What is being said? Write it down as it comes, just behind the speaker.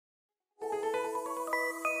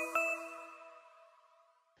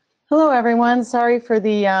Hello, everyone. Sorry for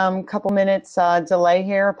the couple minutes delay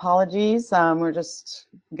here. Apologies. We're just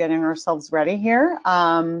getting ourselves ready here.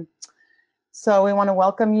 So we want to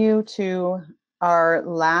welcome you to our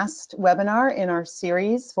last webinar in our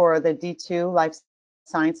series for the D2 Life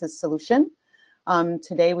Sciences Solution.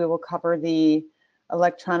 Today we will cover the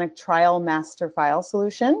electronic trial master file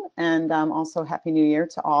solution, and also Happy New Year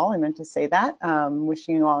to all. I meant to say that.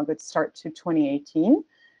 Wishing you all a good start to 2018.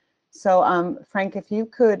 So Frank, if you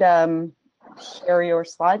could share your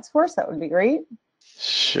slides for us, that would be great.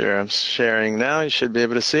 Sure, I'm sharing now. You should be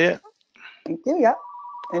able to see it. Thank you, yep.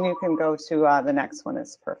 And you can go to the next one,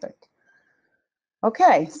 is perfect.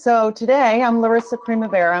 Okay, so today I'm Larissa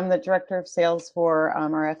Primavera. I'm the Director of Sales for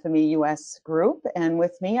our FME US group. And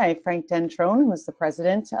with me, I have Frank Dentrone, who's the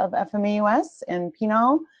President of FME US, and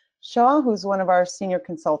Pinal Shaw, who's one of our Senior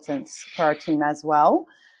Consultants for our team as well.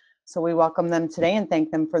 So we welcome them today and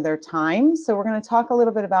thank them for their time. So we're going to talk a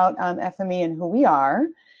little bit about FME and who we are,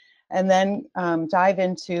 and then dive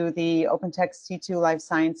into the OpenText D2 Life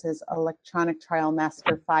Sciences Electronic Trial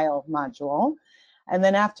Master File module. And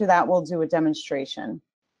then after that, we'll do a demonstration.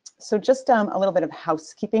 So just a little bit of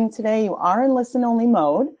housekeeping today. You are in listen-only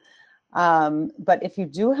mode. But if you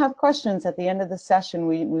do have questions at the end of the session,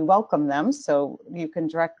 we welcome them. So you can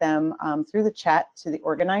direct them through the chat to the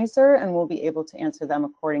organizer, and we'll be able to answer them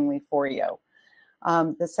accordingly for you.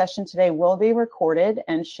 The session today will be recorded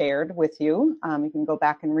and shared with you. You can go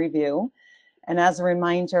back and review. And as a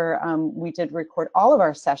reminder, we did record all of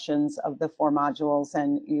our sessions of the 4 modules,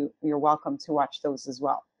 and you're welcome to watch those as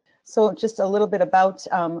well. So just a little bit about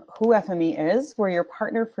who FME is. We're your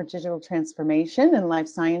partner for digital transformation in life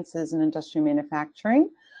sciences and industrial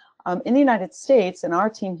manufacturing. In the United States, and our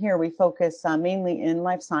team here, we focus mainly in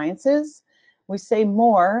life sciences. We say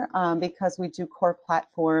more because we do core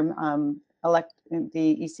platform,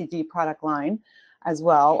 the ECD product line as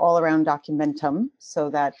well, all around Documentum,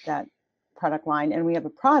 so that product line. And we have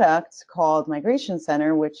a product called Migration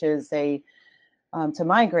Center, which is to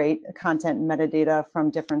migrate content and metadata from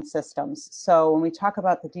different systems. So when we talk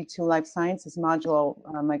about the D2 Life Sciences module,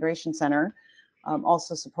 Migration Center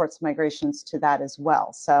also supports migrations to that as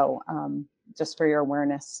well. So just for your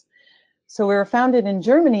awareness. So we were founded in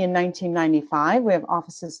Germany in 1995. We have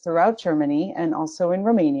offices throughout Germany and also in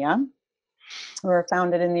Romania. We were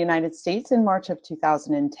founded in the United States in March of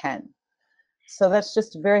 2010. So that's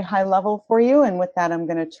just very high level for you. And with that, I'm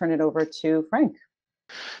going to turn it over to Frank.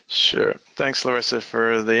 Sure. Thanks, Larissa,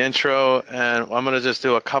 for the intro. And I'm going to just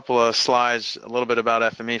do a couple of slides, a little bit about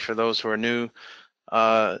FME for those who are new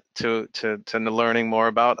to learning more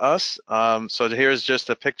about us. So here's just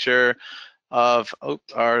a picture of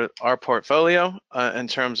our portfolio in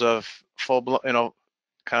terms of full,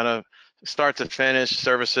 kind of start to finish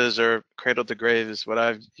services, or cradle to grave is what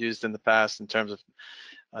I've used in the past in terms of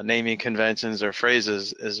naming conventions or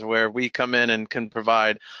phrases, is where we come in and can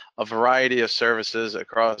provide a variety of services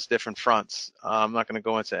across different fronts. I'm not going to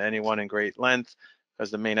go into any one in great length, because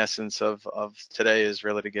the main essence of today is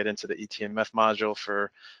really to get into the eTMF module for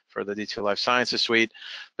the D2 Life Sciences suite.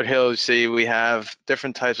 But here you see we have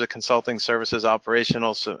different types of consulting services,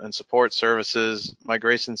 operational and support services,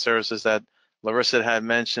 migration services that Larissa had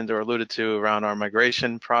mentioned or alluded to around our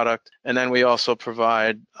migration product. And then we also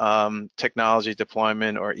provide technology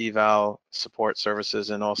deployment or eval support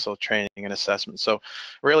services, and also training and assessment. So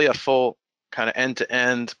really a full kind of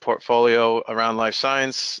end-to-end portfolio around life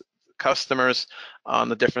science customers on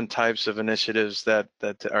the different types of initiatives that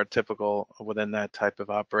are typical within that type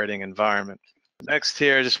of operating environment. Next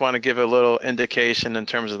here, I just want to give a little indication in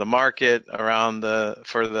terms of the market around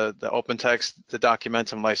for the OpenText, the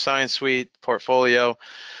Documentum Life Science Suite portfolio,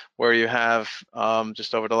 where you have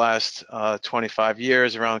just over the last 25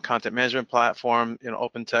 years around content management platform.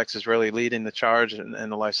 OpenText is really leading the charge in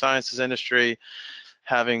the life sciences industry,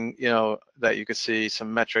 having, that you could see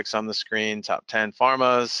some metrics on the screen, top 10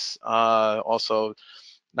 pharmas, also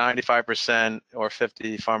 95% or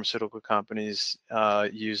 50 pharmaceutical companies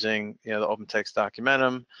using the OpenText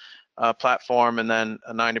Documentum platform, and then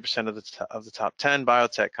 90% of the top 10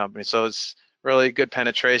 biotech companies. So it's really good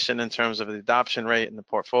penetration in terms of the adoption rate in the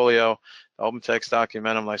portfolio, the OpenText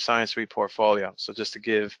Documentum Life Science Suite portfolio. So just to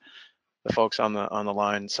give the folks on the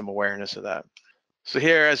line some awareness of that. So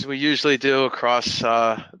here, as we usually do across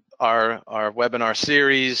our webinar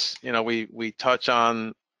series, we touch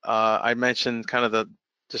on, I mentioned kind of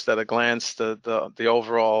just at a glance, the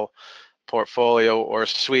overall portfolio or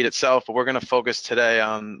suite itself, but we're going to focus today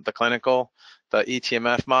on the clinical, the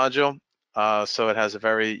eTMF module. So it has a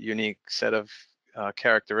very unique set of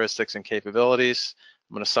characteristics and capabilities.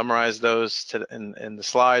 I'm going to summarize those in the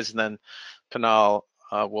slides, and then Pinal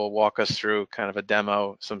will walk us through kind of a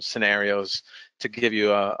demo, some scenarios to give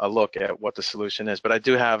you a look at what the solution is. But I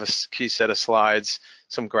do have a key set of slides,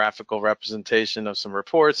 some graphical representation of some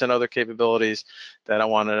reports and other capabilities that I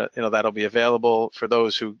want to, that'll be available for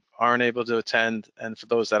those who aren't able to attend, and for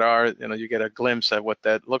those that are, you get a glimpse at what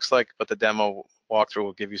that looks like, but the demo walkthrough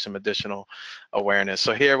will give you some additional awareness.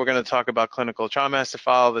 So here we're going to talk about clinical trial master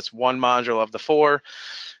file. That's one module of the 4.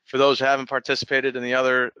 For those who haven't participated in the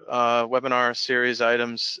other webinar series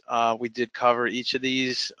items, we did cover each of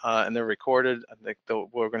these and they're recorded. I think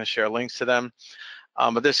we're going to share links to them.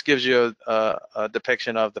 But this gives you a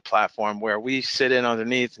depiction of the platform where we sit in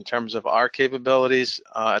underneath in terms of our capabilities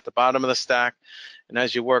at the bottom of the stack. And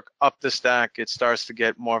as you work up the stack, it starts to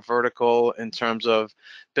get more vertical in terms of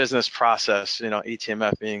business process,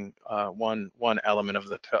 eTMF being one element of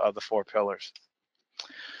the 4 pillars.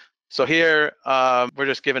 So here, we're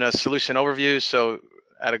just giving a solution overview. So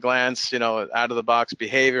at a glance, out of the box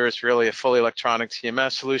behavior is really a fully electronic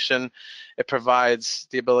TMS solution. It provides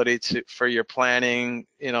the ability for your planning,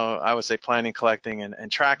 I would say planning, collecting, and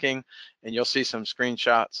tracking. And you'll see some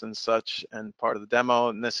screenshots and such and part of the demo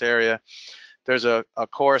in this area. There's a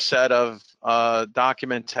core set of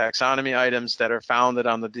document taxonomy items that are founded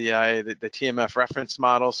on the DI, the TMF reference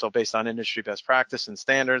model, so based on industry best practice and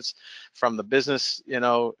standards from the business,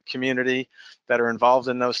 community that are involved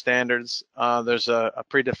in those standards. There's a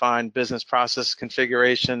predefined business process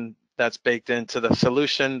configuration that's baked into the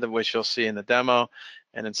solution, which you'll see in the demo,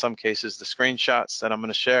 and in some cases the screenshots that I'm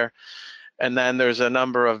going to share. And then there's a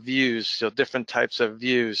number of views, so different types of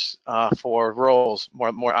views for roles,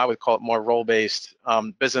 more I would call it more role-based,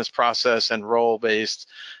 business process and role-based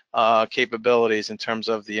capabilities in terms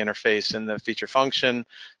of the interface and the feature function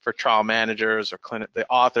for trial managers or the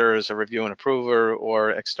authors, or review and approver,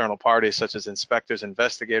 or external parties such as inspectors,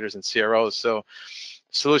 investigators, and CROs. So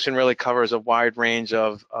solution really covers a wide range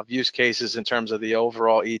of use cases in terms of the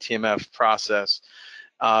overall eTMF process.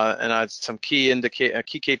 And some key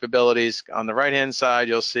capabilities on the right-hand side.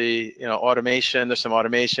 You'll see, automation. There's some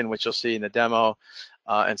automation which you'll see in the demo,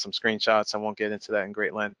 and some screenshots. I won't get into that in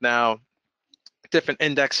great length now. Different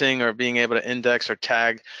indexing, or being able to index or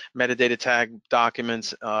tag, metadata tag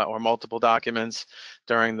documents or multiple documents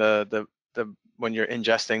during when you're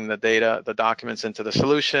ingesting the data, the documents into the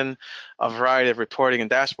solution. A variety of reporting and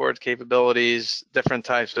dashboard capabilities, different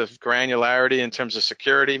types of granularity in terms of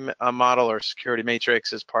security model or security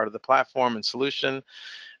matrix as part of the platform and solution.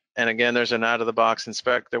 And again, there's an out-of-the-box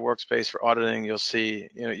inspector workspace for auditing. You'll see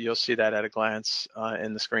that at a glance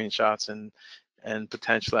in the screenshots, and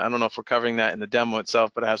potentially, I don't know if we're covering that in the demo itself,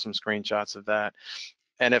 but I have some screenshots of that.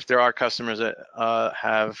 And if there are customers that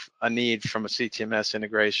have a need from a CTMS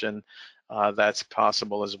integration, that's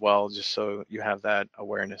possible as well, just so you have that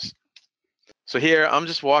awareness. So here, I'm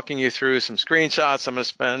just walking you through some screenshots. I'm going to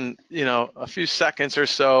spend, a few seconds or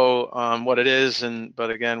so on what it is.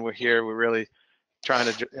 But again, we're really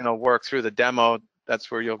trying to, work through the demo.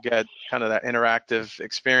 That's where you'll get kind of that interactive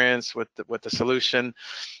experience with the solution.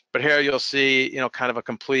 But here you'll see, kind of a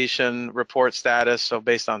completion report status, so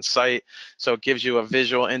based on site. So it gives you a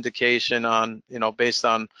visual indication on, based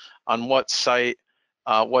on what site,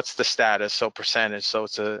 what's the status, so percentage. So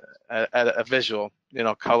it's a visual,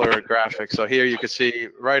 color or graphic. So here you can see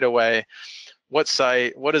right away what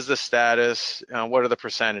site, what is the status, what are the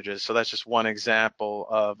percentages. So that's just one example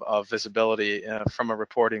of visibility from a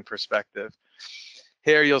reporting perspective.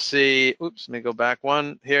 Here you'll see, oops, let me go back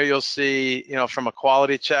one. Here you'll see, from a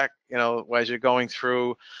quality check, as you're going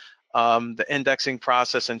through the indexing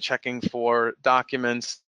process and checking for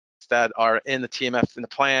documents that are in the TMF in the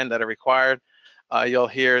plan that are required, you'll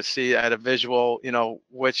see at a visual,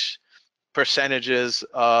 which percentages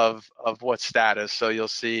of what status. So you'll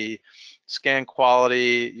see scan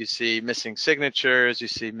quality, you see missing signatures, you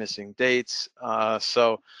see missing dates.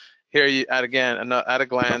 So here, at a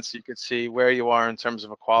glance, you can see where you are in terms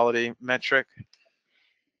of a quality metric.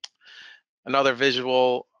 Another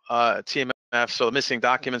visual TMF, so the missing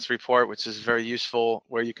documents report, which is very useful,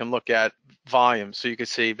 where you can look at volume. So you can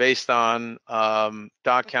see based on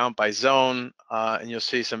doc count by zone, and you'll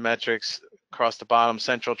see some metrics across the bottom,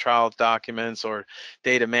 central trial documents or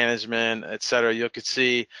data management, et cetera. You could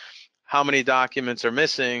see how many documents are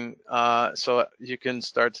missing, so you can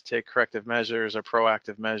start to take corrective measures or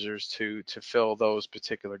proactive measures to fill those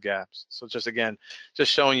particular gaps. So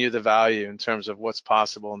just showing you the value in terms of what's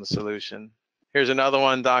possible in the solution. Here's another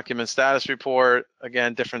one, document status report.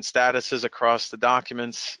 Again, different statuses across the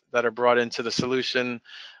documents that are brought into the solution.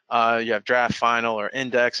 You have draft, final, or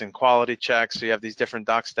index, and quality checks. So you have these different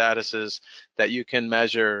doc statuses that you can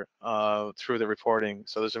measure through the reporting.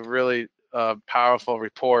 So there's a really powerful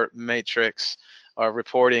report matrix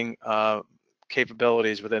reporting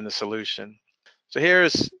capabilities within the solution. So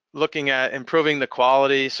here's looking at improving the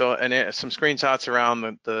quality. So, and some screenshots around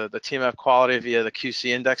the eTMF quality via the QC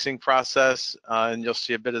indexing process, and you'll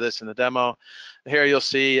see a bit of this in the demo. Here you'll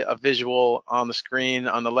see a visual on the screen.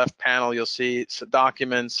 On the left panel, you'll see some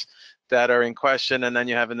documents that are in question, and then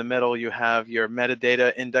you have in the middle, you have your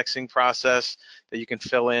metadata indexing process that you can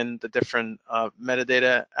fill in the different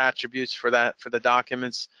metadata attributes for the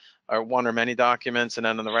documents, or one or many documents, and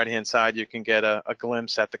then on the right-hand side, you can get a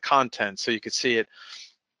glimpse at the content. So you can see it,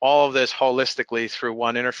 all of this holistically through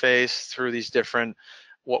one interface, through these different,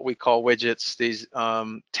 what we call widgets. These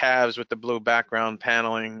tabs with the blue background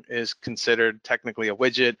paneling is considered technically a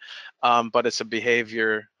widget, but it's a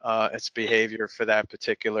behavior, for that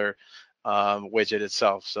particular widget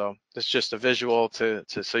itself. So it's just a visual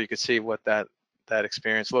so you can see what that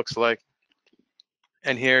experience looks like.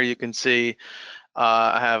 And here you can see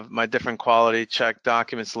I have my different quality check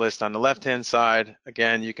documents list on the left-hand side.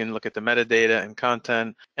 Again, you can look at the metadata and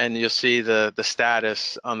content, and you'll see the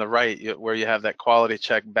status on the right where you have that quality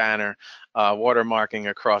check banner watermarking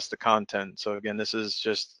across the content. So again, this is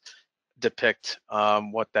just depict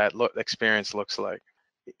what that experience looks like.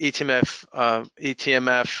 eTMF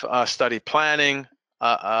study planning.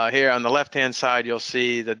 Here on the left-hand side, you'll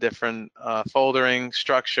see the different foldering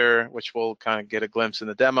structure, which we'll kind of get a glimpse in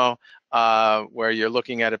the demo, where you're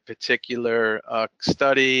looking at a particular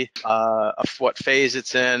study, of what phase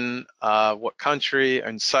it's in, what country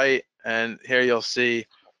and site, and here you'll see,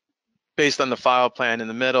 based on the file plan in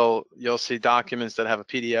the middle, you'll see documents that have a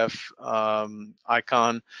PDF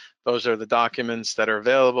icon. Those are the documents that are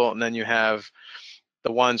available, and then you have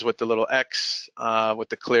the ones with the little X with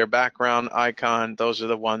the clear background icon. Those are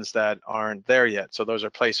the ones that aren't there yet. So those are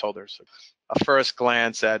placeholders. A first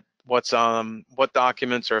glance at what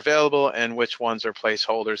documents are available and which ones are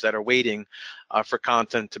placeholders that are waiting for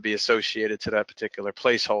content to be associated to that particular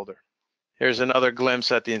placeholder. Here's another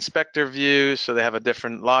glimpse at the inspector view. So they have a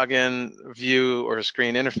different login view or a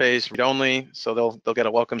screen interface, read only. So they'll get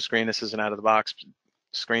a welcome screen. This is an out of the box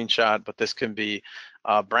screenshot, but this can be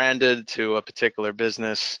branded to a particular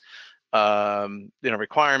business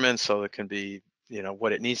requirements. So it can be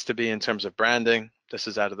what it needs to be in terms of branding. This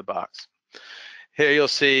is out of the box. Here you'll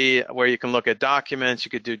see where you can look at documents.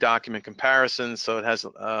 You could do document comparisons. So it has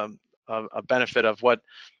a benefit of what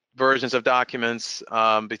versions of documents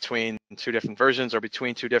between two different versions or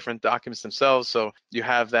between two different documents themselves. So you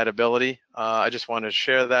have that ability. I just wanted to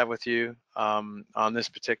share that with you on this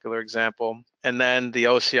particular example. And then the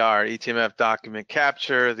OCR, eTMF document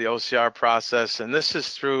capture, the OCR process, and this is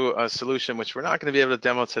through a solution which we're not going to be able to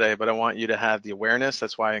demo today, but I want you to have the awareness.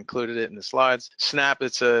 That's why I included it in the slides. Snap,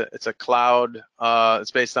 it's a cloud.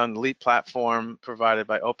 It's based on the LEAP platform provided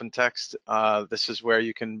by OpenText. This is where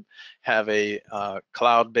you can have a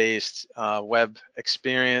cloud-based web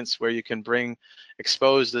experience where you can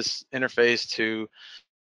expose this interface to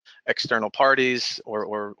external parties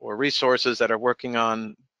or resources that are working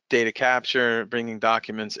on data capture, bringing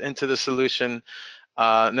documents into the solution.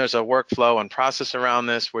 And there's a workflow and process around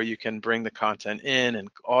this where you can bring the content in and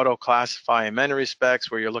auto-classify in many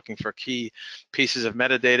respects, where you're looking for key pieces of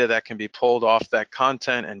metadata that can be pulled off that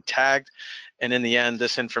content and tagged. And in the end,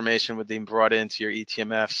 this information would be brought into your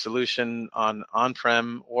eTMF solution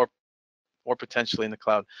on-prem or potentially in the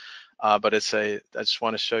cloud. But I just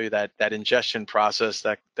want to show you that ingestion process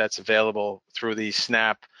that's available through the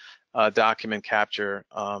Snap document capture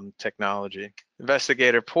technology.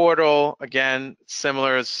 Investigator portal, again,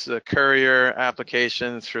 similar. It's a courier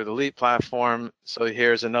application through the LEAP platform. So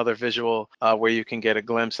here's another visual where you can get a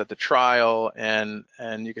glimpse at the trial, and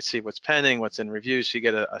you can see what's pending, what's in review. So you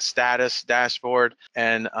get a status dashboard,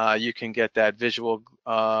 and you can get that visual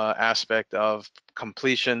aspect of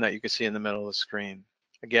completion that you can see in the middle of the screen.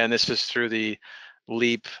 Again, this is through the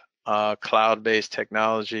LEAP cloud-based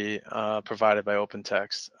technology provided by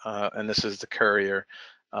OpenText, and this is the courier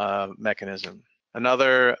mechanism.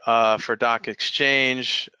 Another for Doc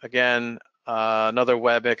Exchange, again, another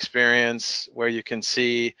web experience where you can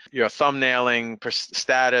see your thumbnailing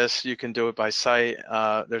status. You can do it by site.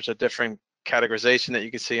 There's a different categorization that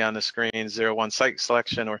you can see on the screen, 01 site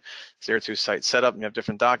selection or 02 site setup. And you have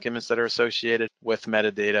different documents that are associated with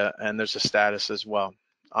metadata, and there's a status as well.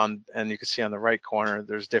 And you can see on the right corner,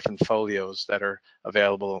 there's different folios that are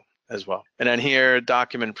available as well. And then here,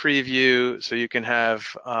 document preview. So you can have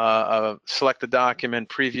select the document,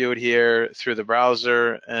 preview it here through the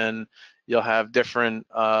browser, and you'll have different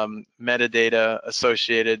metadata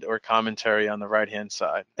associated or commentary on the right-hand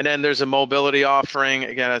side. And then there's a mobility offering.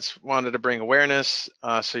 Again, I just wanted to bring awareness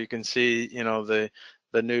so you can see, the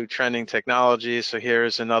new trending technology. So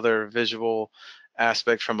here's another visual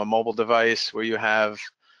aspect from a mobile device where you have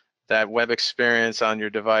that web experience on your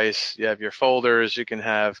device. You have your folders, you can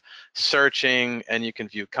have searching, and you can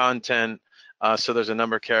view content. So there's a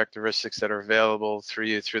number of characteristics that are available through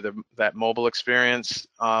you through that mobile experience,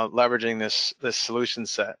 leveraging this solution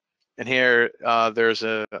set. And here there's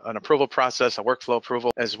an approval process, a workflow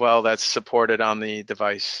approval as well that's supported on the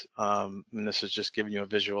device. And this is just giving you a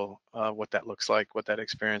visual what that looks like, what that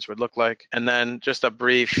experience would look like. And then just a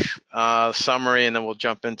brief summary, and then we'll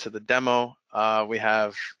jump into the demo. We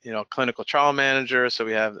have, clinical trial manager. So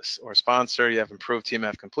we have this, or sponsor, you have improved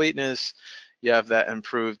TMF completeness. You have that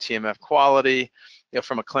improved TMF quality.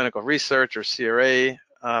 From a clinical research or CRA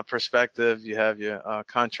perspective, you have your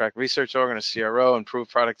contract research organ, a CRO,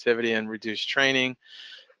 improved productivity and reduced training.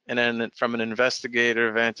 And then from an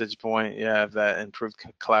investigator vantage point, you have that improved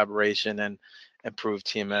collaboration and improved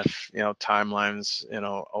TMF, timelines,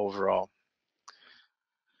 overall.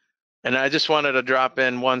 And I just wanted to drop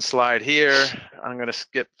in one slide here. I'm going to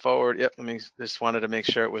skip forward. Yep, just wanted to make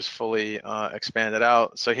sure it was fully expanded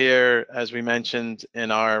out. So here, as we mentioned in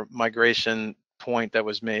our migration point that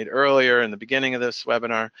was made earlier in the beginning of this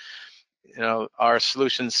webinar, our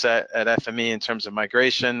solution set at FME in terms of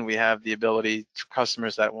migration, we have the ability to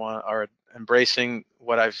customers that are embracing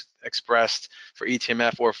what I've expressed for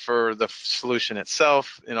eTMF or for the solution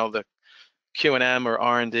itself, the Q&M or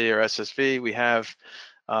R&D or SSV, we have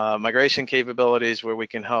migration capabilities where we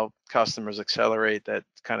can help customers accelerate that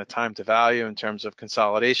kind of time to value in terms of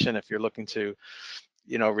consolidation. If you're looking to,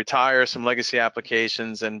 retire some legacy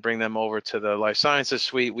applications and bring them over to the life sciences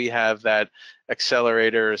suite, we have that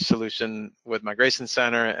accelerator solution with Migration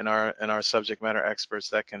Center and our subject matter experts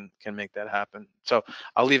that can make that happen. So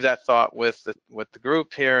I'll leave that thought with the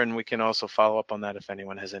group here, and we can also follow up on that if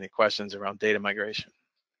anyone has any questions around data migration.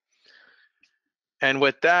 And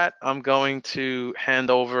with that, I'm going to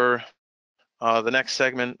hand over the next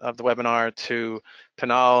segment of the webinar to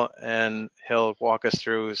Pinal, and he'll walk us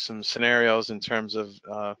through some scenarios in terms of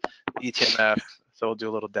eTMF. So we'll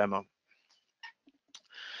do a little demo.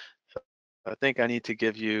 So I think I need to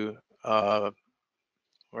give you, I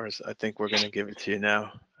think we're going to give it to you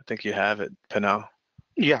now. I think you have it, Pinal.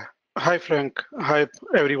 Yeah. Hi, Frank. Hi,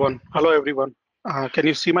 everyone. Hello, everyone. Can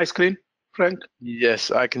you see my screen, Frank?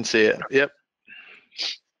 Yes, I can see it. Yep.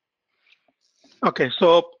 Okay,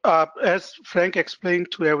 so as Frank explained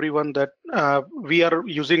to everyone that we are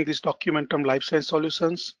using this Documentum Life Science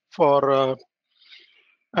Solutions for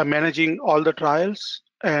managing all the trials,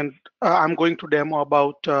 and I'm going to demo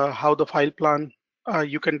about how the file plan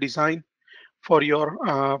you can design for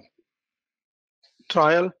your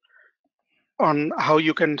trial, on how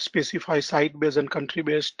you can specify site-based and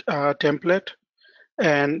country-based template,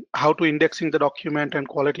 and how to indexing the document and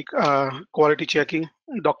quality checking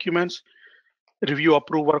documents, review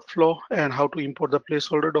approve workflow, and how to import the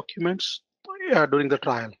placeholder documents during the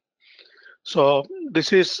trial. So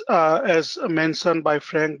this is, as mentioned by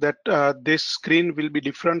Frank, that this screen will be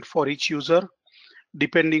different for each user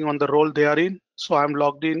depending on the role they are in. So I'm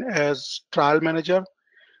logged in as trial manager.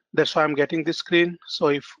 That's why I'm getting this screen. So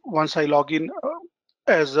if once I log in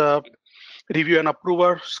as a review and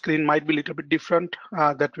approver, screen might be a little bit different,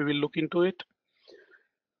 that we will look into it.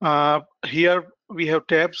 Here we have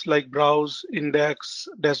tabs like browse, index,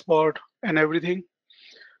 dashboard, and everything.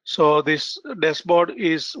 So this dashboard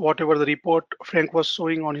is whatever the report Frank was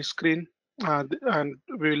showing on his screen, and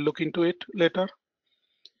we will look into it later.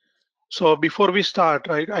 So before we start,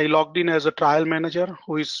 right, I logged in as a trial manager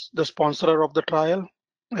who is the sponsor of the trial.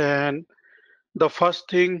 And the first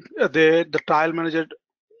thing, the trial manager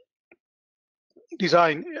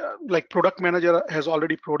design, like product manager has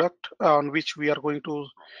already product on which we are going to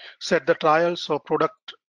set the trial. So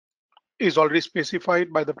product is already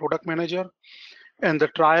specified by the product manager, and the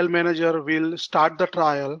trial manager will start the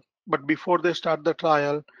trial. But before they start the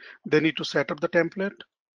trial, they need to set up the template,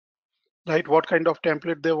 right? What kind of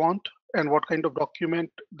template they want and what kind of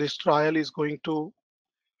document this trial is going to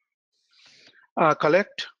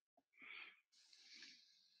collect.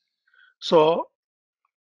 So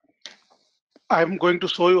I'm going to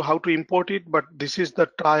show you how to import it, but this is the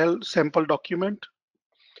trial sample document,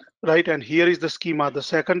 right? And here is the schema. The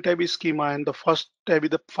second tab is schema, and the first tab is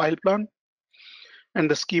the file plan.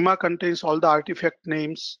 And the schema contains all the artifact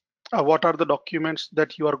names, what are the documents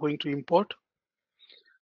that you are going to import.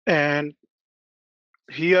 And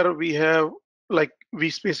here we have, like, we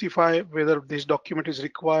specify whether this document is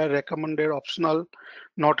required, recommended, optional,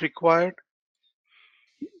 not required,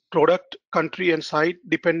 product, country, and site.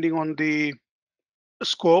 Depending on the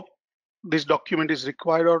scope, this document is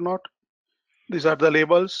required or not. These are the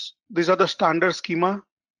labels. These are the standard schema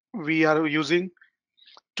we are using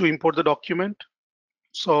to import the document.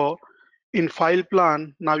 So in file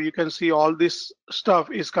plan, now you can see all this stuff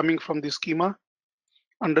is coming from the schema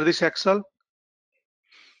under this Excel.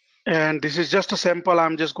 And this is just a sample.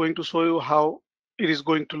 I'm just going to show you how it is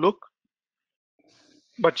going to look.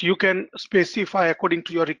 But you can specify according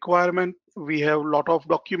to your requirement. We have a lot of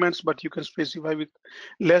documents, but you can specify with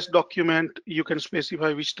less document. You can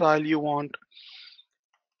specify which style you want.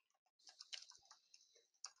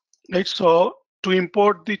 Right, so to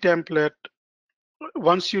import the template,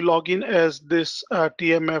 once you log in as this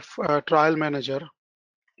TMF trial manager,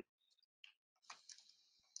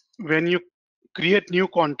 when you create new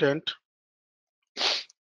content,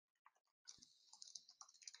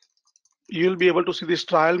 you'll be able to see this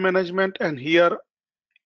trial management, and here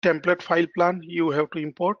template file plan you have to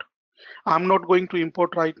import. I'm not going to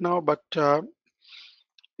import right now, but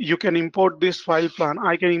you can import this file plan.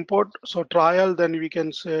 I can import, so trial, then we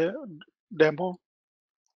can say demo.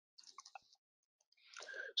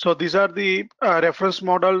 So these are the reference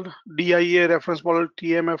model, DIA reference model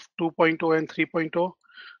TMF 2.0 and 3.0.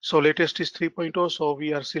 So latest is 3.0, so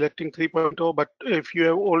we are selecting 3.0, but if you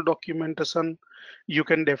have old documentation, you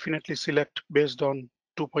can definitely select based on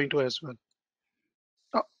 2.0 as well.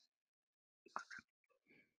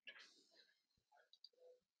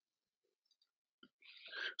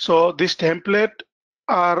 So this template,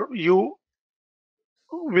 you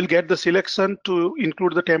will get the selection to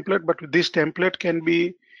include the template, but this template can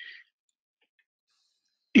be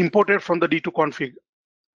imported from the D2 config.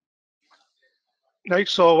 Right,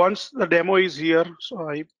 so once the demo is here, so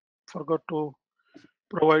I forgot to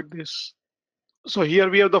provide this. So here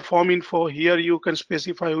we have the form info. Here you can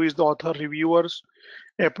specify who is the author, reviewers,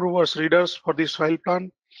 approvers, readers for this file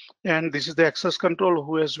plan. And this is the access control,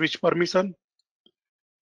 who has which permission.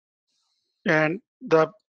 And the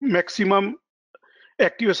maximum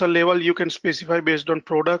activation level you can specify based on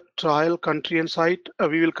product, trial, country, and site.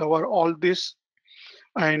 We will cover all this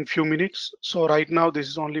in few minutes. So right now, this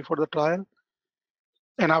is only for the trial.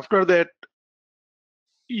 And after that,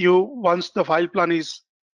 once the file plan is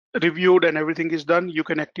reviewed and everything is done, you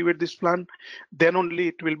can activate this plan. Then only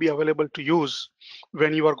it will be available to use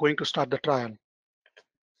when you are going to start the trial.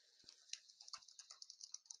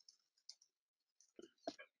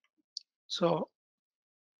 So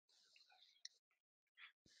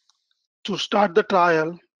to start the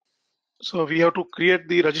trial, so we have to create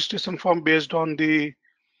the registration form based on the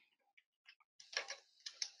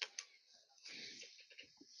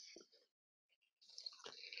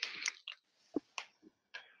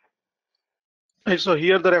so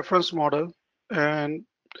here the reference model, and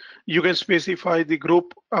you can specify the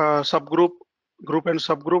group, subgroup, group and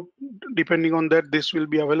subgroup. Depending on that, this will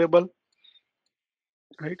be available.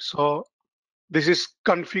 Right, so this is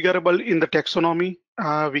configurable in the taxonomy.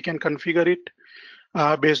 We can configure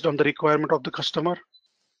it based on the requirement of the customer.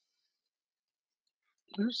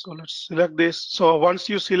 So let's select this. So once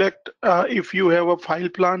you select, if you have a file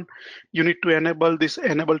plan, you need to enable this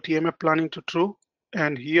enable TMF planning to true.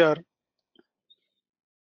 And here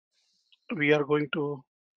we are going to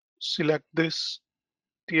select this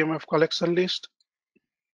TMF collection list,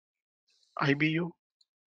 IBU,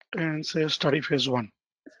 and say study phase 1.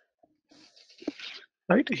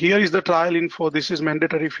 Right, here is the trial info. This is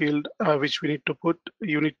mandatory field which we need to put.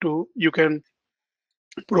 You can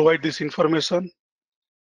provide this information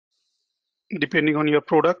depending on your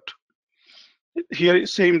product. Here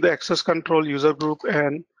is same the access control, user group,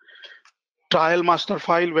 and trial master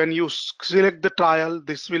file. When you select the trial,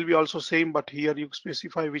 this will be also same, but here you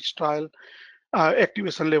specify which trial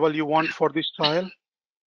activation level you want for this trial.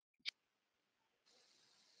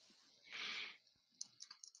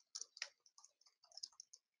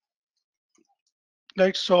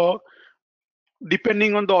 Right, so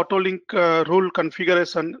depending on the autolink rule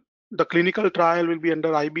configuration, the clinical trial will be under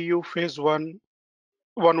IBU phase 1.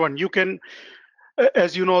 You can,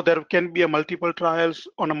 as you know, there can be a multiple trials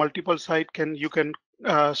on a multiple site. You can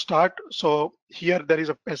start. So here there is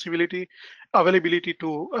a availability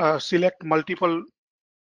to select multiple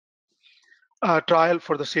trial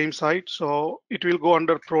for the same site. So it will go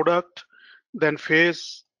under product, then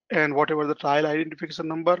phase, and whatever the trial identification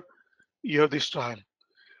number, you have this trial.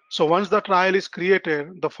 So once the trial is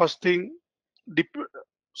created, the first thing,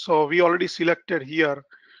 so we already selected here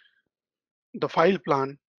the file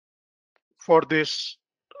plan for this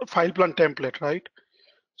file plan template, right?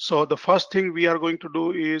 So the first thing we are going to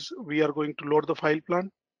do is we are going to load the file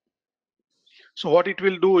plan. So what it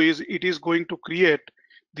will do is it is going to create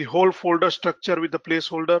the whole folder structure with the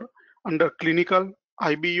placeholder under clinical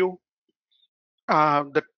IBU,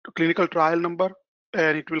 the clinical trial number,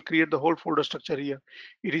 and it will create the whole folder structure here.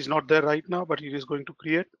 It is not there right now, but it is going to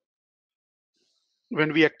create.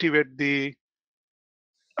 when we activate the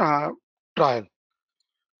trial.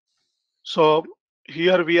 So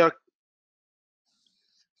here we are,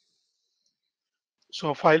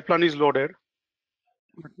 so file plan is loaded.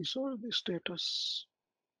 Let me show you the status.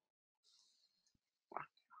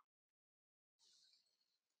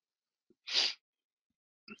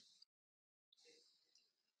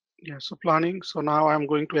 Yeah, so planning. So now I'm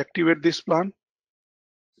going to activate this plan.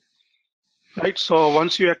 Right, so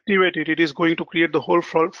once you activate it, it is going to create the whole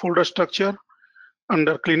folder structure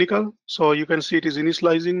under clinical. So you can see it is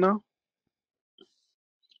initializing now.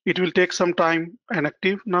 It will take some time and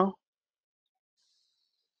active now.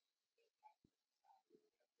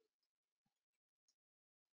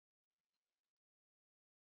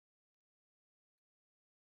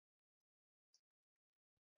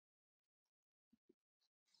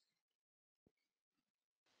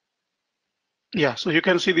 Yeah, so you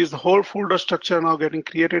can see this whole folder structure now getting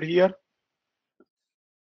created here.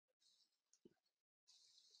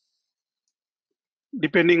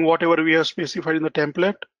 Depending whatever we have specified in the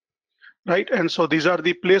template, right? And so these are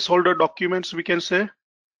the placeholder documents, we can say.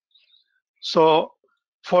 So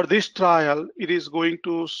for this trial, it is going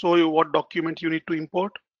to show you what document you need to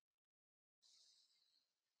import.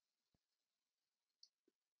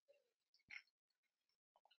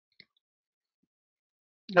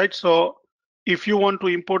 Right, so if you want to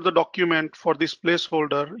import the document for this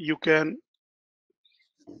placeholder, you can,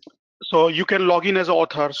 so you can log in as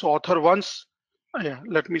author. So author once, yeah,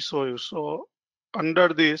 let me show you. So under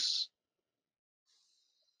this,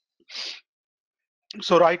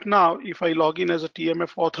 so right now, if I log in as a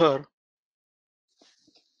TMF author,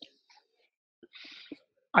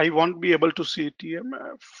 I won't be able to see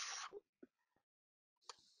TMF.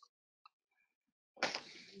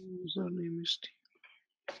 Username is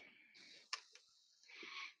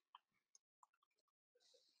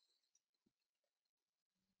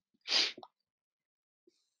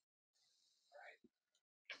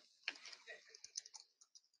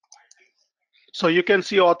So you can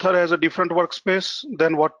see author has a different workspace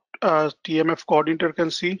than what TMF coordinator can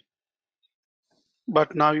see.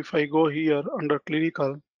 But now if I go here under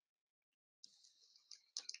clinical,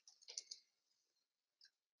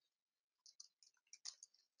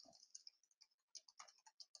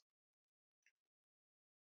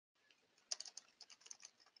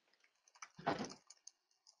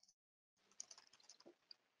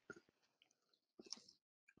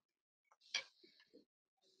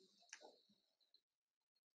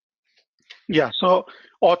 yeah, so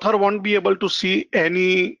author won't be able to see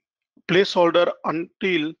any placeholder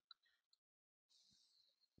until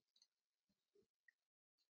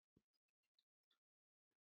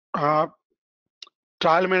uh,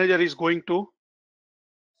 trial manager is going to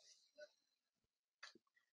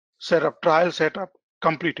set up trial setup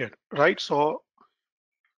completed, right? So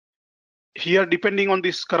here, depending on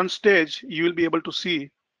this current stage, you will be able to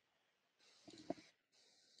see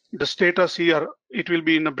the status here. It will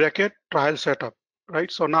be in a bracket trial setup,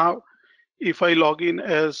 right? So now if I log in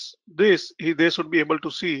as this, they should be able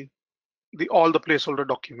to see all the placeholder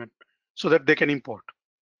document so that they can import.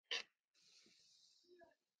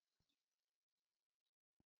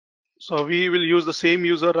 So we will use the same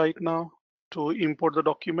user right now to import the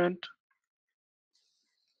document.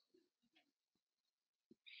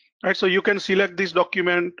 Right, so you can select this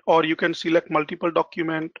document or you can select multiple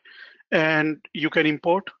document and you can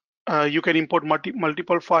import. You can import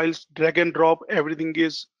multiple files, drag and drop, everything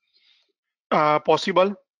is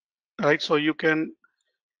possible, right? So you can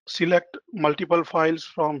select multiple files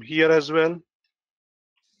from here as well,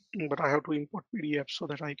 but I have to import PDF so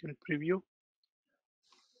that I can preview.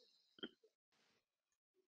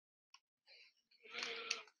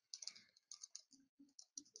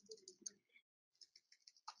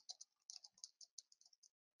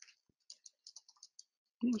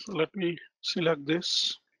 So let me select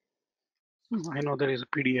this. I know there is a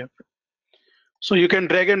PDF. So you can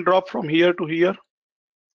drag and drop from here to here,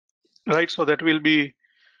 right? So that will be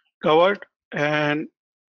covered, and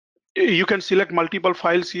you can select multiple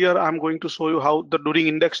files here. I'm going to show you how during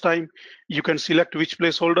index time, you can select which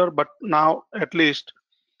placeholder, but now at least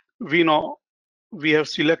we know we have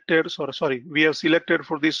selected, we have selected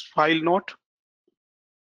for this file note.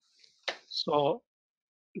 So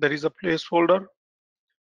there is a placeholder,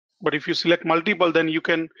 but if you select multiple, then you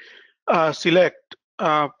can select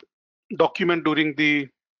document during the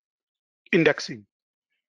indexing.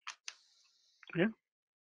 Yeah.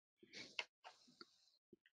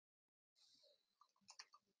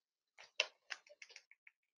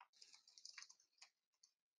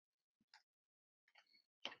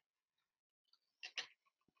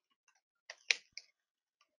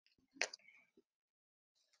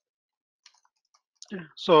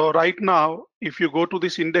 So right now, if you go to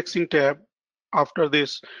this indexing tab after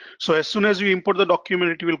this, so as soon as you import the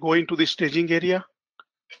document, it will go into the staging area.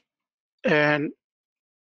 And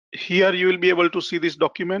here you will be able to see this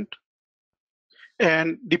document.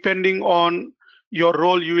 And depending on your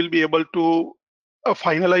role, you will be able to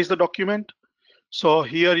finalize the document. So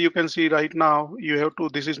here you can see right now, you have to,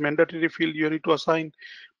 this is mandatory field, you need to assign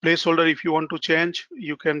placeholder. If you want to change,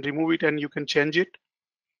 you can remove it and you can change it.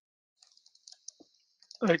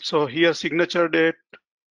 Right, so here signature date,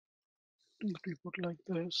 let me put like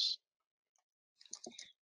this.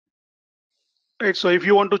 Right, so if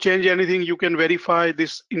you want to change anything, you can verify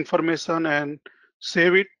this information and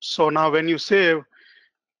save it. So now when you save,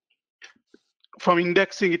 from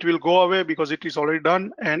indexing, it will go away because it is already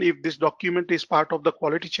done. And if this document is part of the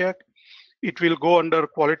quality check, it will go under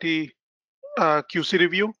quality QC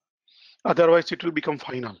review. Otherwise, it will become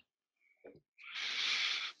final.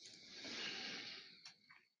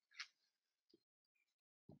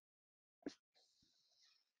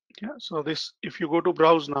 Yeah, so this, if you go to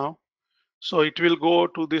browse now, so it will go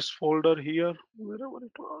to this folder here, wherever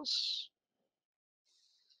it was.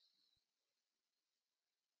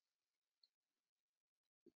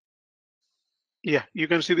 Yeah, you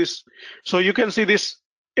can see this. So you can see this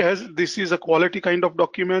as this is a quality kind of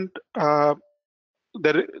document. It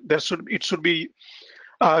should be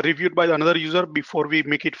reviewed by another user before we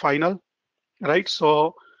make it final, right?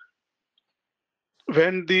 So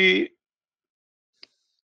when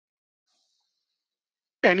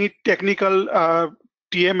any technical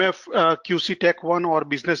TMF QC Tech 1 or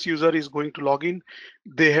business user is going to log in,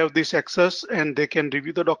 they have this access and they can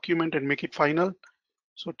review the document and make it final.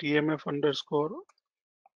 So TMF underscore.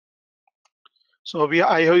 So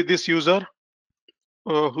I have this user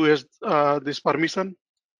who has this permission.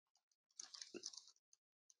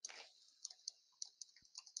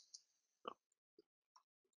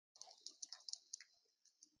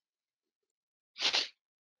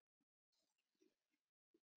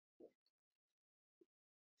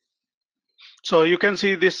 So you can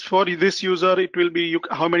see this for this user, it will be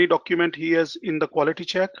how many document he has in the quality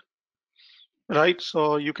check, right?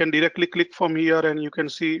 So you can directly click from here and you can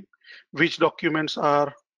see which documents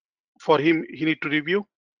are for him, he need to review,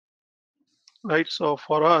 right? So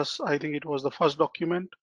for us, I think it was the first document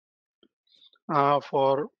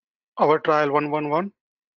for our trial 111,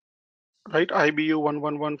 right? IBU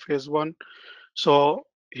 111 phase 1. So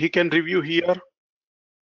he can review here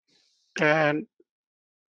and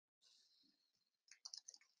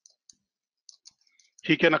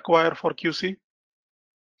he can acquire for QC.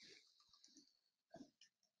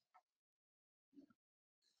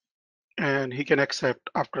 And he can accept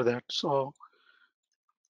after that. So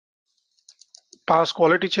pass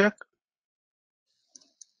quality check.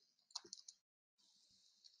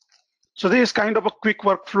 So this is kind of a quick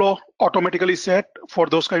workflow automatically set for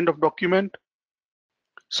those kind of document.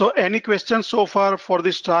 So any questions so far for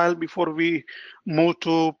this trial before we move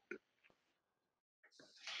to?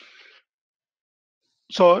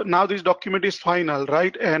 So now this document is final,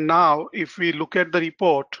 right? And now if we look at the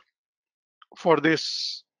report for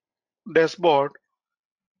this dashboard,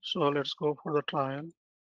 so let's go for the trial.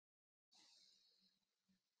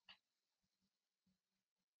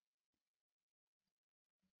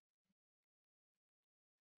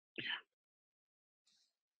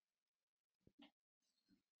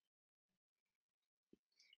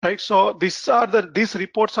 Right, so these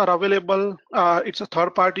reports are available. It's a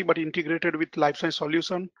third party but integrated with Life Science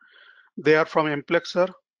Solution. They are from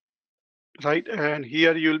Amplexer, right? And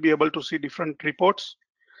here you'll be able to see different reports.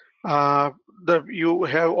 You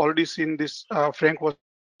have already seen this. Frank was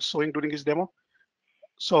showing during his demo.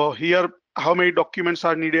 So here, how many documents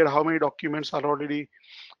are needed? How many documents are already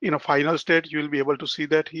in a final state? You will be able to see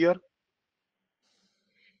that here.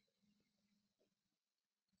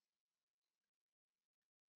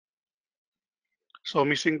 So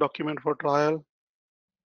missing document for trial.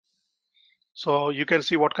 So you can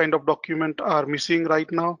see what kind of document are missing right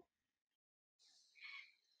now.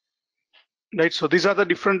 Right, so these are the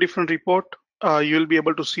different report you'll be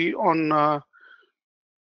able to see on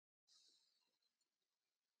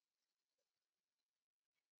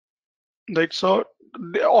right. So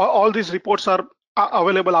all these reports are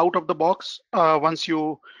available out of the box once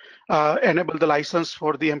you enable the license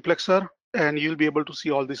for the Amplexer, and you'll be able to see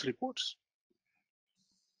all these reports.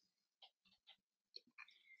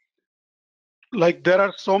 Like there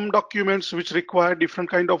are some documents which require different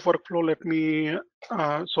kind of workflow. Let me,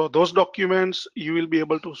 so those documents you will be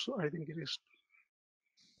able to, I think it is,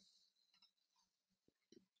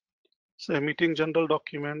 say meeting general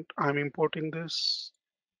document. I'm importing this.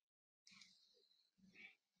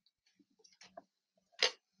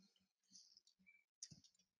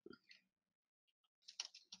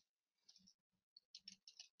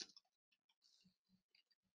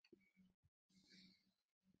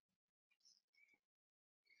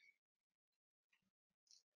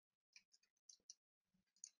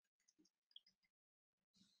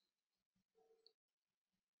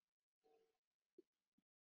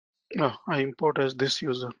 No, I import as this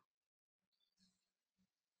user.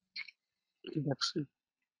 Indexing.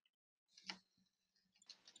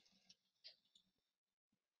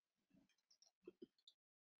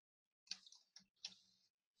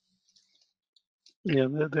 Yeah,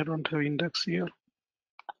 they don't have index here.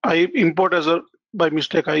 I import as a, by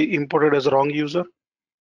mistake, I imported as a wrong user.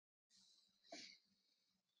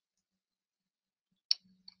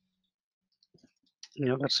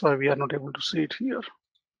 Yeah, that's why we are not able to see it here.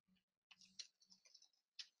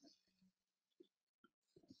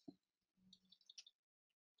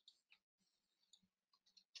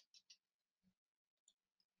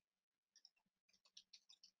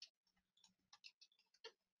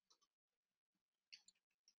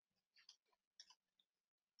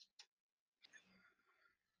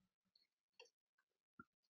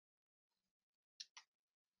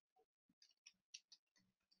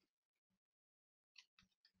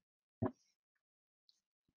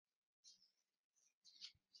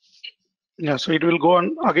 Yeah, so it will go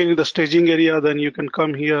on again in the staging area, then you can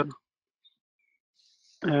come here.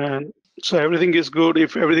 And so everything is good.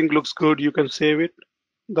 If everything looks good, you can save it.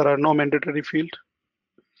 There are no mandatory fields.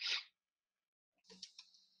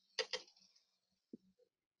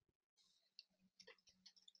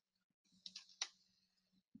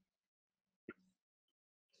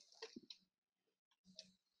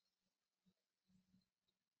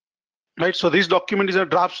 Right, so this document is a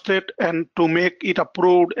draft state, and to make it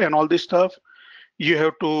approved and all this stuff, you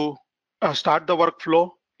have to start the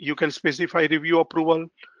workflow. You can specify review approval,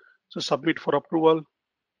 so submit for approval,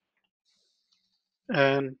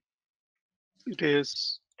 and it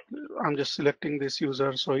is, I'm just selecting this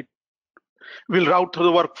user, so it will route through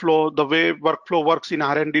the workflow. The way workflow works in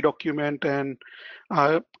R&D document and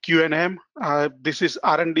Q&M, this is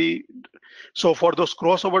R&D. So for those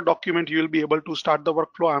crossover document, you will be able to start the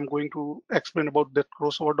workflow. I'm going to explain about that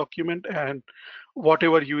crossover document and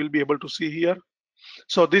whatever you will be able to see here.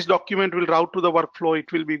 So this document will route to the workflow.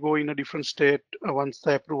 It will be go in a different state once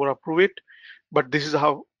the approver approve it. But this is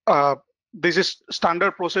how, this is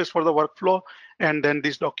standard process for the workflow. And then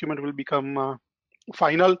this document will become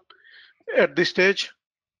final at this stage,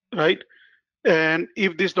 right? And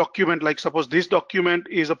if this document, like suppose this document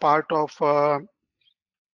is a part of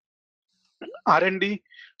R&D,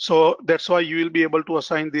 so that's why you will be able to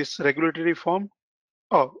assign this regulatory form.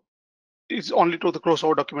 Oh, it's only to the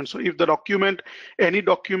crossover document. So if the document, any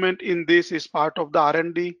document in this is part of the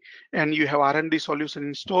R&D and you have R&D solution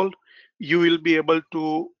installed, you will be able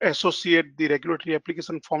to associate the regulatory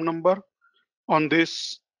application form number on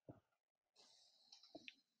this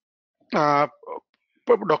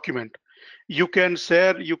document. You can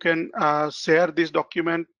share this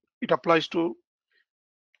document. It applies to,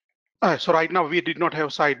 so right now we did not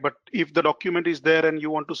have site, but if the document is there and you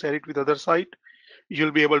want to share it with other site,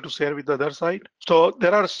 you'll be able to share with the other site. So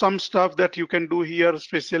there are some stuff that you can do here,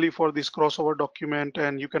 especially for this crossover document,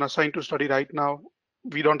 and you can assign to study right now.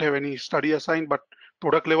 We don't have any study assigned, but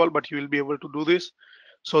product level, but you will be able to do this.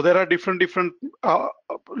 So there are different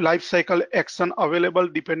life cycle action available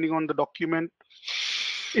depending on the document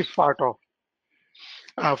is part of.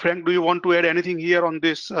 Frank, do you want to add anything here on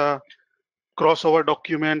this crossover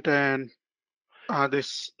document and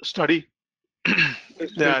this study?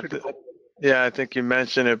 Yeah, I think you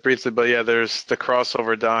mentioned it briefly, but yeah, there's the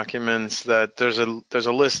crossover documents that there's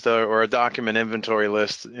a list or a document inventory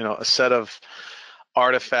list, a set of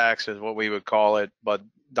artifacts is what we would call it, but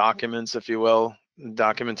documents, if you will,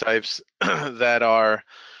 document types that are,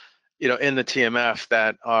 in the TMF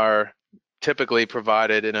that are typically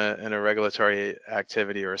provided in a regulatory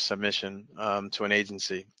activity or a submission to an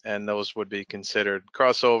agency, and those would be considered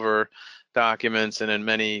crossover documents, and in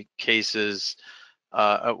many cases,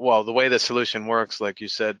 well, the way the solution works, like you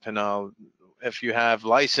said, Pinal, if you have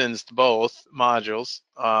licensed both modules,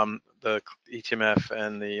 the eTMF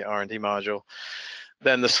and the R&D module,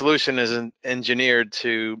 then the solution is engineered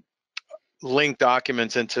to link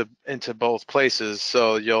documents into both places.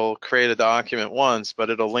 So you'll create a document once, but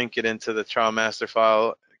it'll link it into the trial master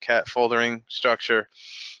file cat foldering structure,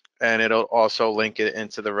 and it'll also link it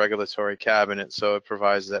into the regulatory cabinet. So it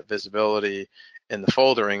provides that visibility in the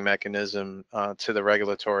foldering mechanism to the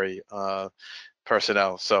regulatory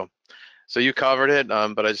personnel. So you covered it,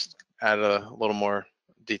 but I just added a little more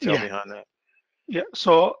detail behind that. Yeah.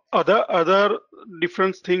 So other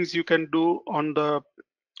different things you can do on the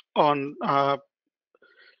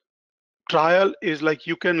trial is like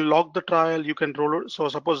you can log the trial, you can roll it. So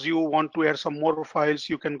suppose you want to add some more files,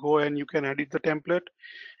 you can go and you can edit the template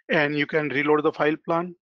and you can reload the file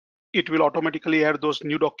plan. It will automatically add those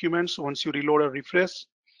new documents. Once you reload or refresh,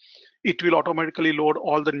 it will automatically load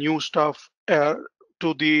all the new stuff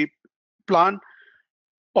to the plan,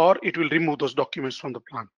 or it will remove those documents from the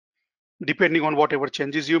plan, depending on whatever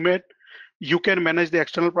changes you made. You can manage the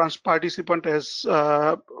external participant as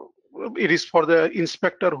it is for the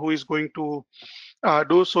inspector who is going to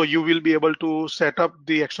do. So you will be able to set up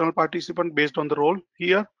the external participant based on the role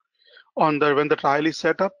here on the when the trial is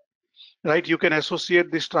set up, right? You can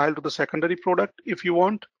associate this trial to the secondary product if you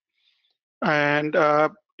want, and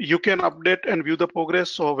you can update and view the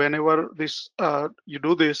progress. So whenever this you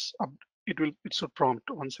do this, it should prompt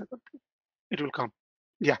 1 second. It will come.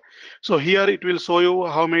 Yeah. So here it will show you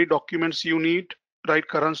how many documents you need, right?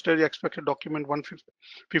 Current stage expected document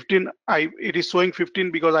 115. It is showing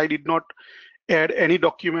 15 because I did not add any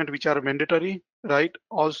document which are mandatory, right?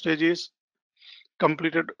 All stages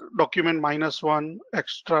completed document -1,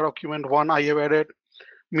 extra document 1 I have added,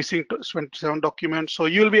 missing 27 documents. So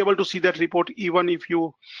you'll be able to see that report even if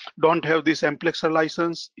you don't have this Amplexer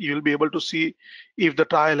license. You'll be able to see if the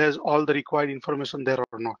trial has all the required information there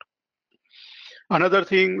or not. Another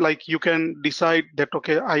thing, like you can decide that,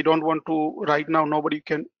 okay, I don't want to, right now nobody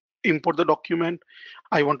can import the document.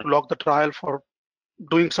 I want to log the trial for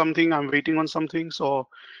doing something, I'm waiting on something. So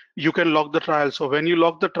you can log the trial. So when you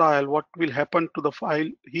log the trial, what will happen to the file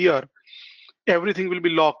here, everything will be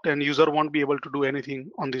locked and user won't be able to do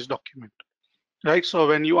anything on this document, right? So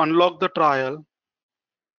when you unlock the trial,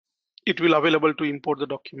 it will available to import the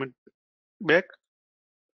document back,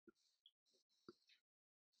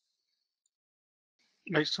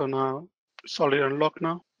 right? So now it's already unlocked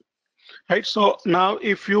now, right? So now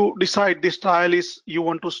if you decide this trial is, you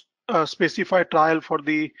want to specify trial for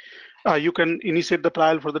the, you can initiate the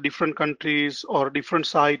trial for the different countries or different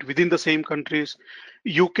site within the same countries.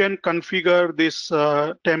 You can configure this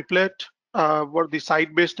template, or the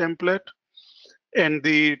site-based template and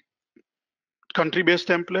the country-based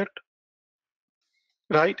template,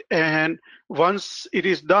 right? And once it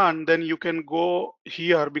is done, then you can go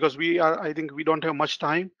here, because I think we don't have much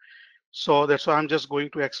time. So that's why I'm just going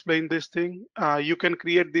to explain this thing. You can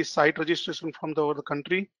create this site registration from the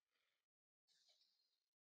country,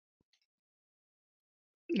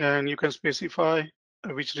 and you can specify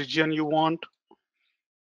which region you want.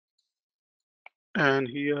 And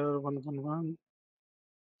here 111.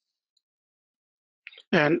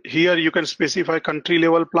 And here you can specify country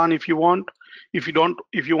level plan if you want. If you don't,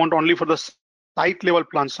 if you want only for the site level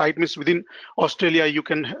plan, site means within Australia, you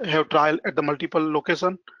can have trial at the multiple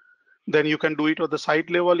location. Then you can do it at the site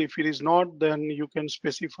level. If it is not, then you can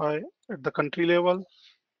specify at the country level.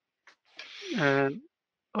 And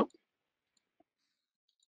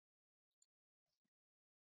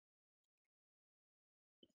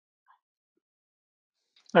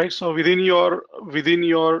right, so within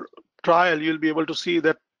your trial, you'll be able to see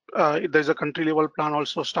that there's a country level plan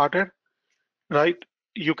also started, right?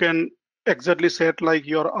 You can exactly set like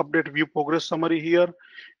your update view progress summary here.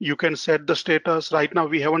 You can set the status. Right now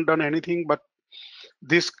we haven't done anything, but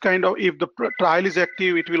this kind of, if the trial is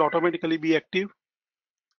active, it will automatically be active,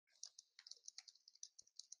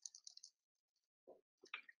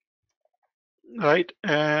 right?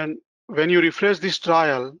 And when you refresh this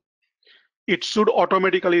trial, it should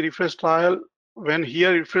automatically refresh trial. When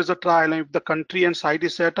here refresh the trial, and if the country and site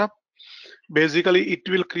is set up, basically it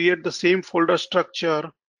will create the same folder structure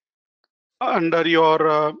under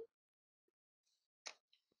your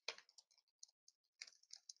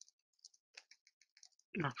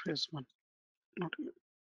phase one.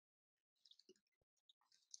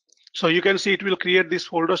 So you can see it will create this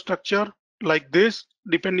folder structure like this,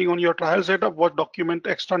 depending on your trial setup, what document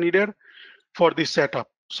extra needed for this setup.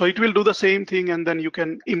 So it will do the same thing, and then you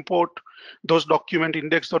can import those document,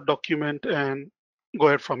 index.document, and go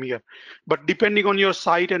ahead from here. But depending on your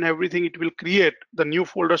site and everything, it will create the new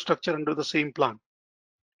folder structure under the same plan.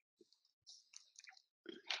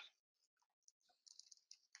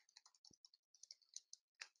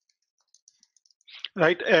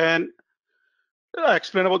 Right, and I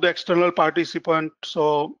explain about the external participant.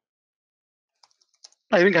 So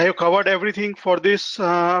I think I have covered everything for this,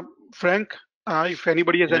 Frank. If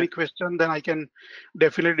anybody has any question, then I can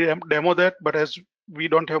definitely demo that. But as we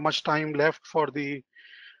don't have much time left for the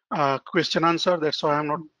question answer, that's why I'm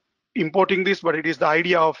not importing this. But it is the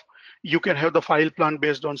idea of you can have the file plan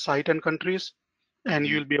based on site and countries, and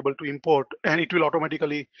you'll be able to import, and it will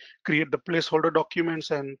automatically create the placeholder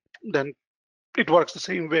documents, and then it works the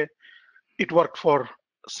same way it worked for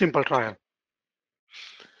simple trial.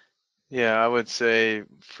 Yeah, I would say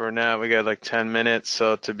for now we got like 10 minutes,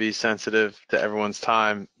 so to be sensitive to everyone's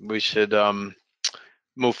time, we should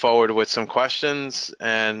move forward with some questions.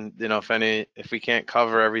 And if we can't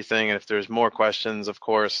cover everything, and if there's more questions, of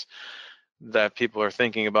course, that people are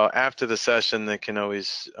thinking about after the session, they can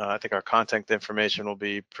always, I think our contact information will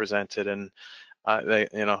be presented, and they,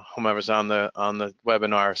 whomever's on the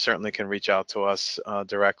webinar certainly can reach out to us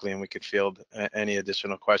directly, and we could field any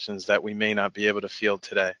additional questions that we may not be able to field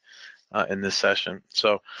today in this session.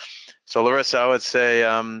 So Larissa, I would say,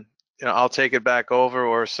 I'll take it back over,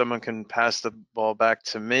 or someone can pass the ball back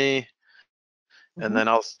to me, and then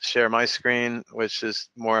I'll share my screen, which is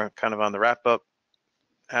more kind of on the wrap-up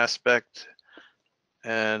aspect,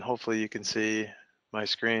 and hopefully you can see my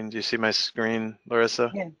screen. Do you see my screen, Larissa?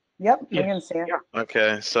 Yeah. Yep, we can see it.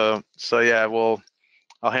 Okay, so yeah,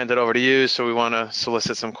 I'll hand it over to you. So we want to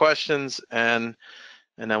solicit some questions, and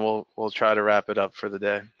then we'll try to wrap it up for the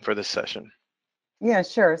day, for this session. Yeah,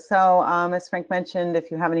 sure. So as Frank mentioned,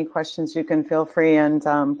 if you have any questions, you can feel free and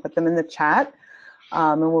put them in the chat,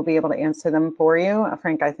 and we'll be able to answer them for you.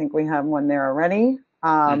 Frank, I think we have one there already,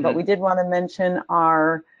 but we did want to mention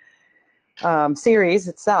our series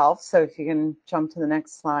itself. So if you can jump to the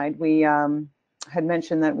next slide, we had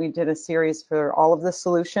mentioned that we did a series for all of the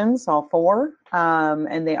solutions, all 4,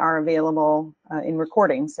 and they are available in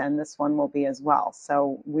recordings, and this one will be as well.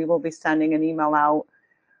 So we will be sending an email out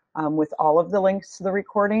with all of the links to the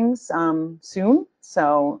recordings soon,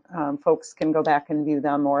 so folks can go back and view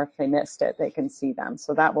them, or if they missed it, they can see them.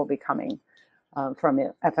 So that will be coming from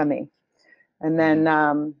FME. And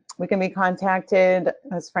then we can be contacted,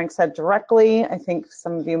 as Frank said, directly. I think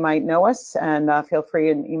some of you might know us, and feel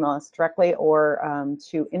free to email us directly, or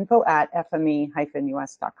to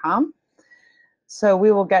info@fme-us.com. So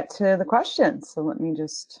we will get to the questions. So let me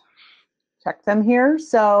just check them here.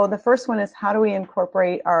 So the first one is, how do we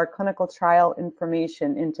incorporate our clinical trial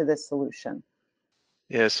information into this solution?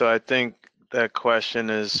 Yeah, so I think that question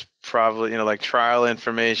is probably, like trial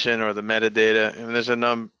information or the metadata. I mean,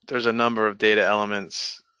 there's a number of data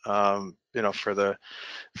elements, for the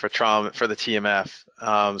TMF.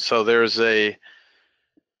 So there's a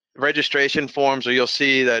registration forms, or you'll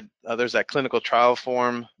see that there's that clinical trial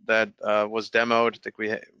form that was demoed. I think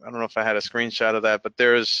I don't know if I had a screenshot of that, but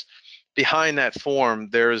behind that form,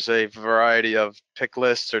 there's a variety of pick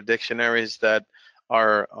lists or dictionaries that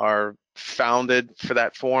are founded for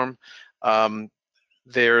that form.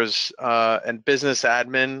 There's a business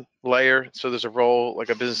admin layer. So there's a role, like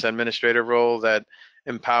a business administrator role, that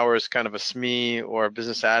empowers kind of a SME or a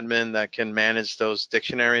business admin that can manage those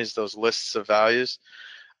dictionaries, those lists of values.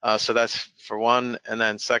 So that's for one. And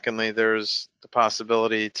then secondly, there's the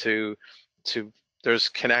possibility there's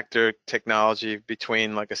connector technology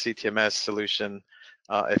between like a CTMS solution.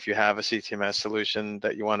 If you have a CTMS solution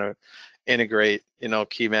that you want to integrate,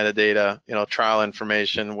 key metadata, trial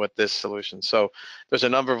information with this solution. So there's a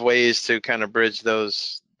number of ways to kind of bridge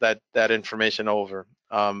that information over.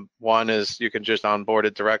 One is you can just onboard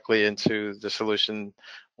it directly into the solution,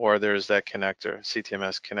 or there's that connector,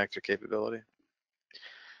 CTMS connector capability.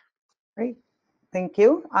 Great, thank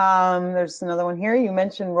you. There's another one here. You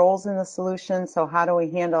mentioned roles in the solution, so how do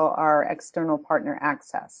we handle our external partner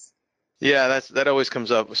access? Yeah, that always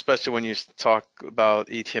comes up, especially when you talk about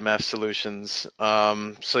eTMF solutions.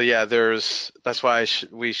 So yeah, that's why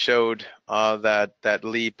we showed that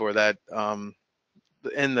leap, or that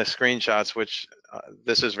in the screenshots, which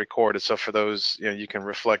this is recorded. So for those, you can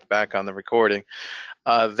reflect back on the recording.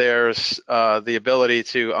 There's the ability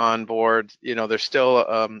to onboard, there's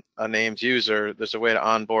still a named user. There's a way to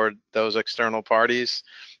onboard those external parties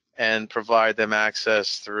and provide them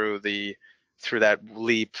access through that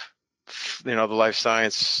leap. The Life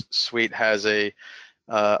Science Suite has a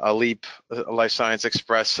LEAP, a Life Science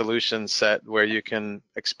Express solution set, where you can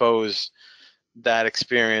expose that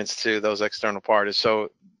experience to those external parties.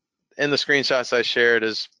 So in the screenshots I shared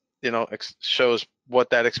shows what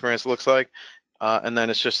that experience looks like, and then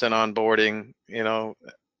it's just an onboarding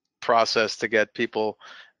process to get people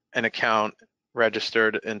an account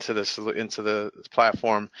registered into the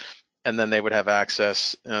platform, and then they would have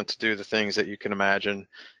access to do the things that you can imagine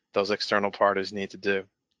those external parties need to do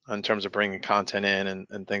in terms of bringing content in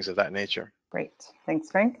and things of that nature. Great,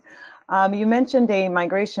 thanks, Frank. You mentioned a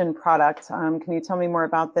migration product. Can you tell me more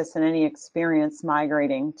about this and any experience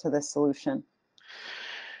migrating to this solution?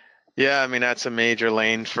 Yeah, I mean, that's a major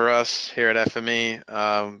lane for us here at FME.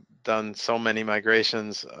 Done so many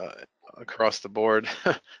migrations across the board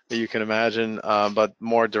that you can imagine, but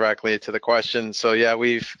more directly to the question. So yeah,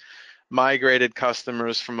 we've migrated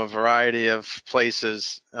customers from a variety of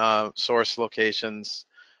places, source locations,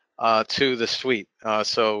 to the suite.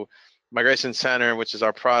 So Migration Center, which is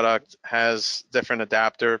our product, has different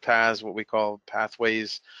adapter paths, what we call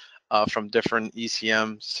pathways, from different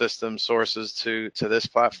ECM system sources to this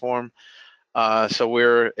platform. So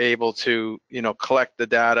we're able to, collect the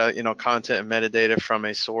data, content and metadata from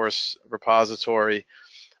a source repository,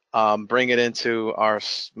 bring it into our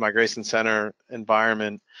migration center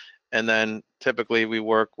environment, and then typically we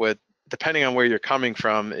work with, depending on where you're coming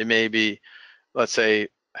from, it may be, let's say,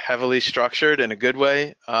 heavily structured in a good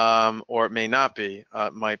way, or it may not be.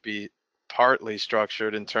 It might be partly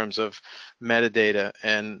structured in terms of metadata,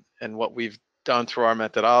 and what we've done through our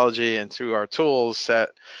methodology and through our tools set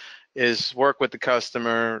is work with the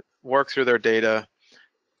customer, work through their data,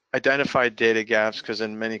 identify data gaps, because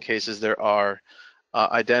in many cases there are,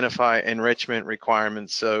 identify enrichment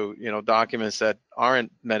requirements. So, documents that aren't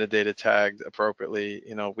metadata tagged appropriately,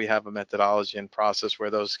 we have a methodology and process where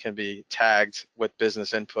those can be tagged with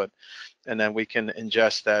business input, and then we can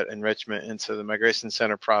ingest that enrichment into the Migration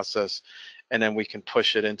Center process, and then we can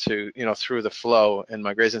push it into, through the flow in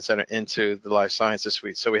Migration Center into the Life Sciences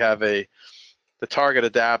Suite. So we have the target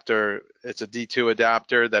adapter. It's a D2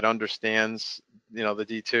 adapter that understands, the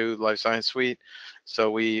D2 Life Science Suite. So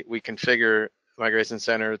we configure Migration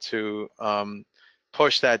Center to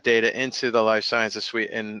push that data into the Life Sciences Suite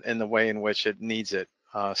in the way in which it needs it.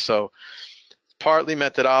 So partly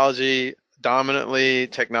methodology, dominantly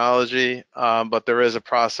technology, but there is a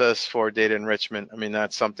process for data enrichment. I mean,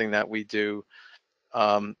 that's something that we do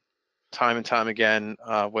time and time again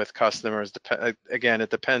with customers. Again, it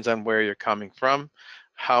depends on where you're coming from,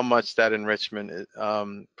 how much that enrichment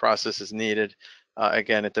process is needed.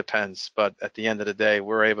 Again, it depends, but at the end of the day,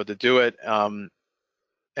 we're able to do it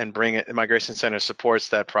and bring it. Migration Center supports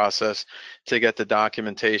that process to get the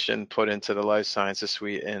documentation put into the Life Sciences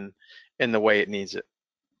Suite in the way it needs it.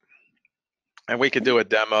 And we could do a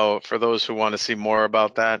demo for those who want to see more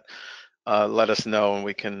about that. Let us know, and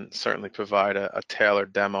we can certainly provide a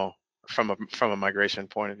tailored demo from a migration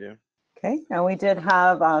point of view. Okay, and we did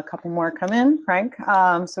have a couple more come in, Frank.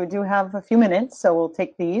 So we do have a few minutes, so we'll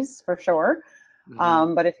take these for sure.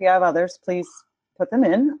 Mm-hmm. But if you have others, please put them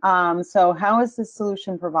in. So how is this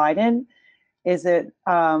solution provided? Is it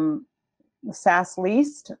SaaS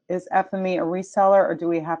leased? Is FME a reseller, or do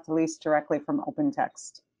we have to lease directly from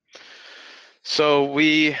OpenText? So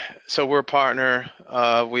we're a partner.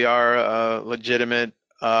 We are a legitimate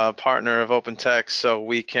partner of OpenText, so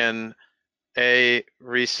we can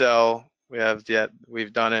resell.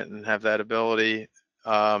 We've done it and have that ability,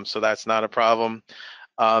 so that's not a problem.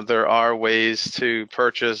 There are ways to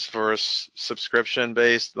purchase for subscription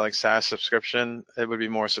based, like SaaS subscription. It would be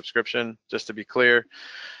more subscription, just to be clear.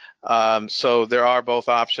 So there are both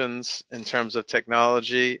options in terms of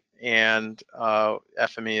technology, and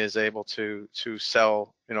FME is able to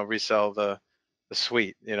sell, resell the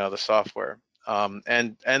suite, the software,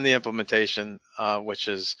 and the implementation, which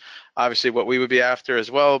is obviously what we would be after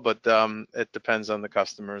as well, but it depends on the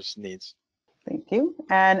customer's needs. Thank you.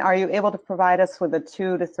 And are you able to provide us with a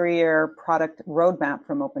 2 to 3 year product roadmap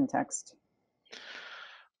from OpenText?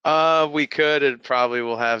 We could. It probably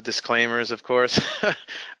will have disclaimers, of course,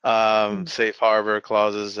 safe harbor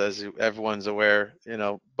clauses, as everyone's aware,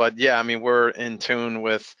 But yeah, I mean, we're in tune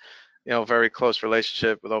with, very close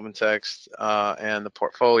relationship with OpenText and the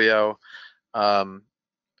portfolio, and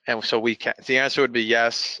so we can. The answer would be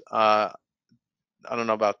yes. I don't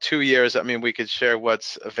know about 2 years. I mean, we could share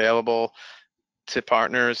what's available to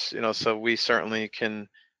partners, so we certainly can.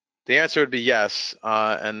 The answer would be yes.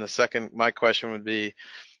 And my question would be,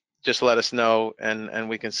 just let us know, and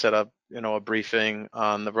we can set up, a briefing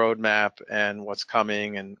on the roadmap and what's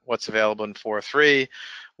coming and what's available in 4.3,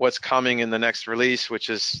 what's coming in the next release, which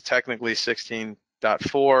is technically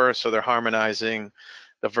 16.4. So they're harmonizing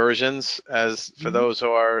the versions. As for those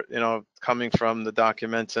who are, coming from the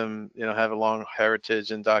Documentum, have a long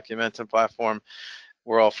heritage in Documentum platform,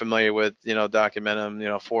 we're all familiar with,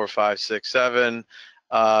 Documentum, 4, 5, 6, 7.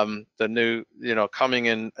 The new, coming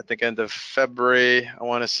in, I think, end of February, I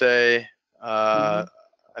want to say. I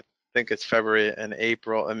think it's February and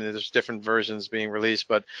April. I mean, there's different versions being released,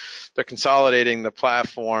 but they're consolidating the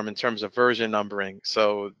platform in terms of version numbering.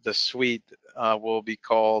 So the suite will be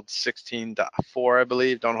called 16.4, I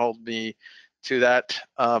believe. Don't hold me to that,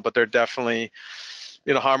 but they're definitely,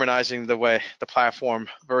 harmonizing the way the platform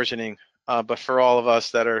versioning. But for all of us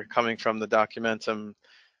that are coming from the Documentum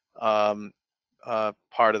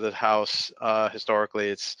part of the house, historically,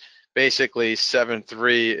 it's basically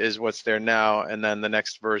 7.3 is what's there now, and then the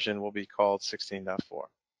next version will be called 16.4.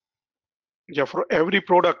 Yeah, for every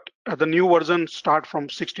product, the new version start from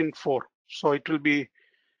 16.4, so it will be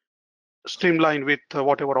streamlined with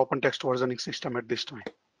whatever OpenText versioning system at this time.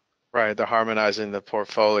 Right, they're harmonizing the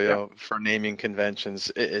portfolio for naming conventions.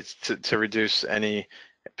 It's to reduce any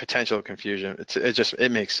potential confusion.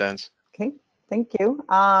 It makes sense. Okay, Thank you.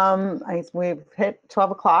 We've hit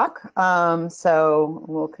 12 o'clock, so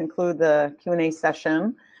we'll conclude the Q&A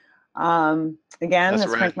session. Again, That's as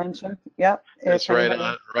right. Frank mentioned, yep. It's right on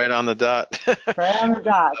the dot. Right on the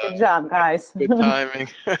dot. Good job, guys. Good timing.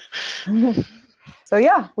 So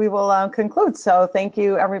yeah, we will conclude. So thank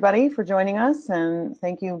you everybody for joining us, and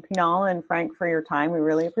thank you Pinal and Frank for your time. We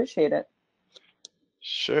really appreciate it.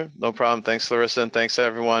 Sure, no problem. Thanks, Larissa, and thanks to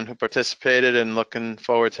everyone who participated, and looking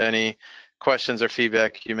forward to any questions or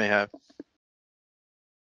feedback you may have.